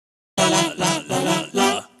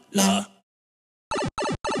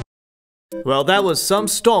Well, that was some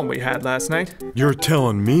storm we had last night. You're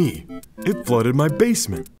telling me it flooded my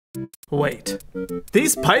basement. Wait,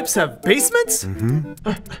 these pipes have basements? Mm-hmm.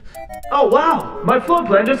 Oh wow, my floor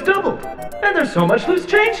plan just doubled. And there's so much loose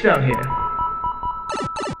change down here.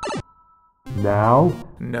 Now?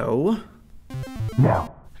 No.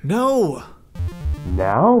 Now. No.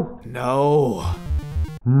 Now? No.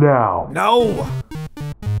 Now. No.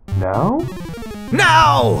 Now?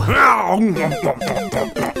 No!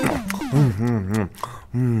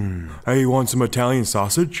 Hey, you want some Italian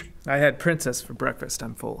sausage? I had princess for breakfast,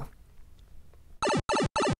 I'm full.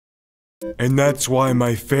 And that's why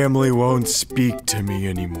my family won't speak to me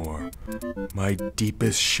anymore. My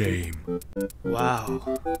deepest shame.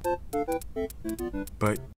 Wow.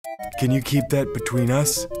 But can you keep that between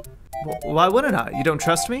us? Why wouldn't I? You don't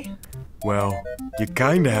trust me? Well, you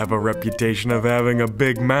kinda have a reputation of having a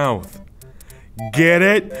big mouth. Get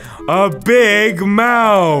it? A big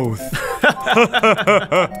mouth!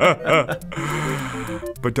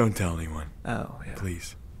 But don't tell anyone. Oh, yeah.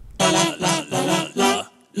 Please.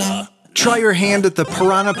 Try your hand at the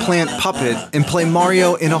Piranha Plant Puppet and play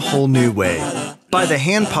Mario in a whole new way. Buy the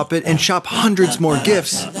hand puppet and shop hundreds more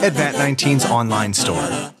gifts at VAT19's online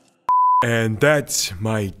store. And that's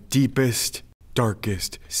my deepest,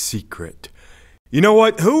 darkest secret. You know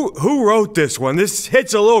what? Who wrote this one? This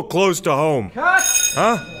hits a little close to home. Cut!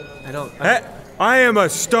 Huh? I am a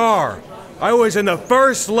star. I was in the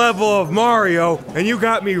first level of Mario, and you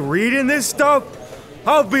got me reading this stuff?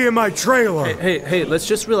 I'll be in my trailer. Hey, let's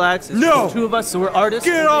just relax. It's No! the two of us, so we're artists.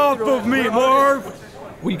 Get off of me, Marv!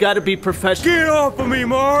 We gotta be professional. Get off of me,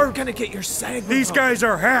 Marv! We're gonna get your sag. These guys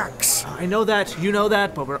are hacks. I know that, you know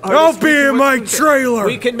that, but we're artists. I'll be in my trailer.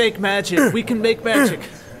 We can make magic. We can make magic.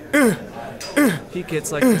 He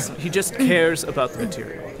gets like this. He just cares about the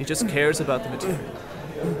material. He just cares about the material.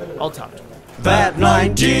 I'll talk to him.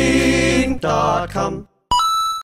 VAT19.com